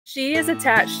She is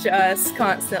attached to us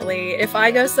constantly. If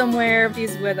I go somewhere,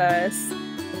 she's with us.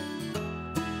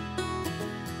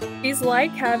 She's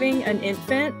like having an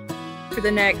infant for the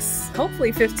next,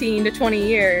 hopefully 15 to 20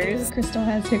 years. Crystal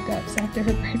has hiccups after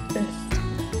her breakfast.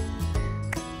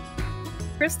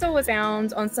 Crystal was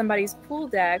found on somebody's pool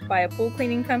deck by a pool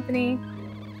cleaning company.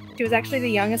 She was actually the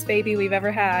youngest baby we've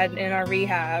ever had in our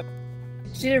rehab.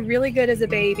 She did really good as a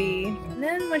baby. And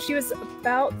then when she was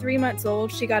about 3 months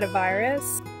old, she got a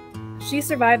virus. She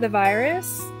survived the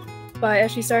virus, but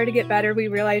as she started to get better, we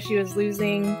realized she was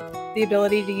losing the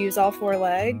ability to use all 4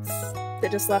 legs. That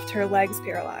just left her legs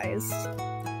paralyzed.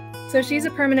 So she's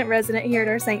a permanent resident here at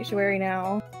our sanctuary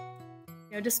now.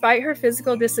 You know, despite her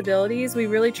physical disabilities, we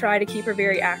really try to keep her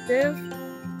very active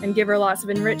and give her lots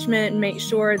of enrichment and make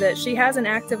sure that she has an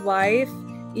active life.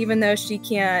 Even though she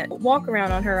can't walk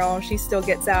around on her own, she still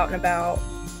gets out and about.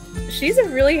 She's a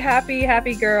really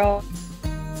happy girl.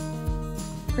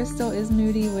 Crystal is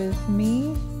moody with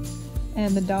me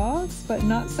and the dogs, but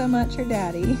not so much her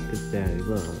daddy. Because daddy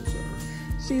loves her.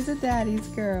 She's a daddy's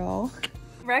girl.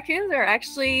 Raccoons are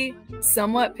actually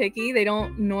somewhat picky. They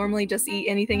don't normally just eat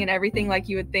anything and everything like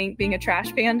you would think being a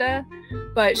trash panda,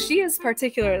 but she is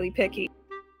particularly picky.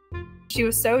 She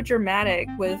was so dramatic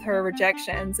with her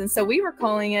rejections, and so we were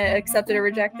calling it accepted or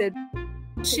rejected.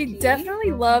 She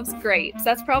definitely loves grapes.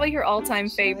 That's probably her all-time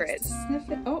favorite. Sniff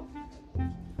it. Oh.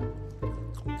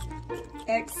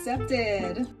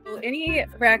 Accepted. Any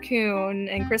raccoon,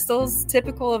 and Crystal's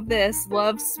typical of this,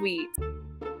 loves sweets.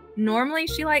 Normally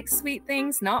she likes sweet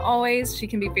things, not always. She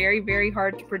can be very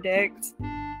hard to predict.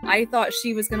 I thought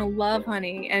she was gonna love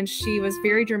honey, and she was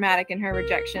very dramatic in her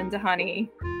rejection to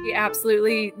honey. She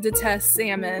absolutely detests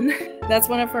salmon. That's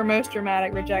one of her most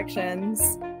dramatic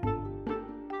rejections.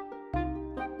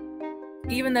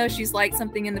 Even though she's liked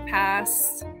something in the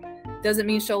past, doesn't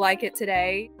mean she'll like it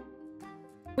today.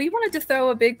 We wanted to throw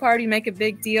a big party, make a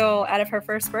big deal out of her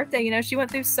first birthday. You know, she went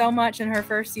through so much in her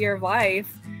first year of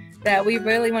life that we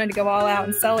really wanted to go all out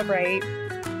and celebrate.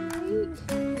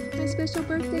 My special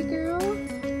birthday girl.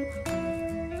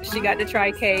 She got to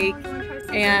try cake,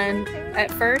 and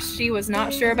at first she was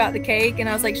not sure about the cake, and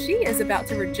I was like, she is about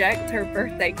to reject her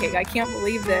birthday cake. I can't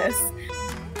believe this.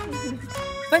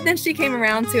 But then she came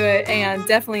around to it and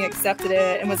definitely accepted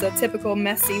it and was a typical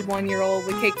messy 1-year-old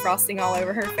with cake frosting all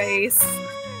over her face.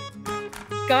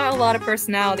 Got a lot of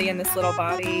personality in this little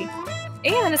body.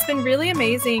 And it's been really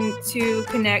amazing to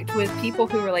connect with people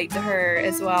who relate to her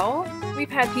as well.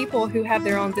 We've had people who have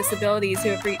their own disabilities who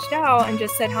have reached out and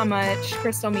just said how much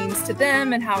Crystal means to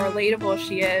them and how relatable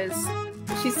she is.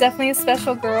 She's definitely a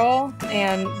special girl,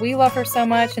 and we love her so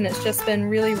much, and it's just been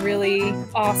really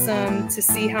awesome to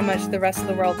see how much the rest of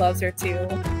the world loves her too.